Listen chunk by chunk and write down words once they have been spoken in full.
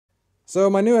So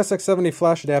my new SX-70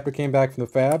 flash adapter came back from the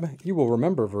fab. You will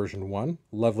remember version 1.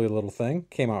 Lovely little thing.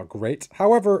 Came out great.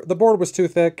 However, the board was too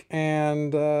thick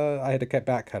and I had to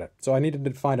back cut it. So I needed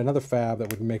to find another fab that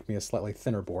would make me a slightly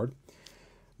thinner board.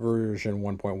 Version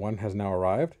 1.1 has now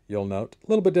arrived. You'll note a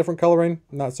little bit different coloring.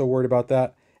 I'm not so worried about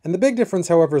that. And the big difference,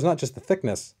 however, is not just the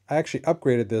thickness. I actually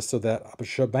upgraded this so that,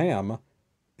 shabam,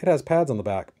 it has pads on the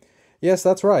back. Yes,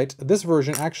 that's right. This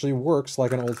version actually works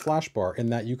like an old flash bar in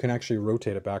that you can actually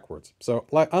rotate it backwards. So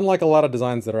unlike a lot of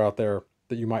designs that are out there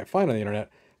that you might find on the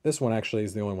internet, this one actually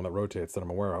is the only one that rotates that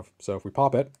I'm aware of. So if we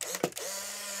pop it,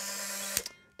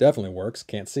 definitely works.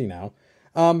 Can't see now.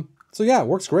 So yeah, it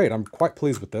works great. I'm quite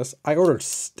pleased with this. I ordered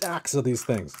stacks of these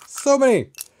things. So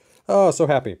many. Oh, so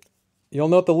happy. You'll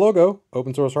note the logo,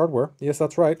 open source hardware. Yes,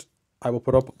 that's right. I will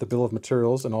put up the bill of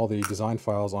materials and all the design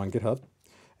files on GitHub.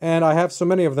 And I have so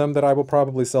many of them that I will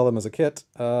probably sell them as a kit,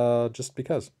 just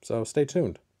because. So stay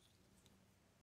tuned.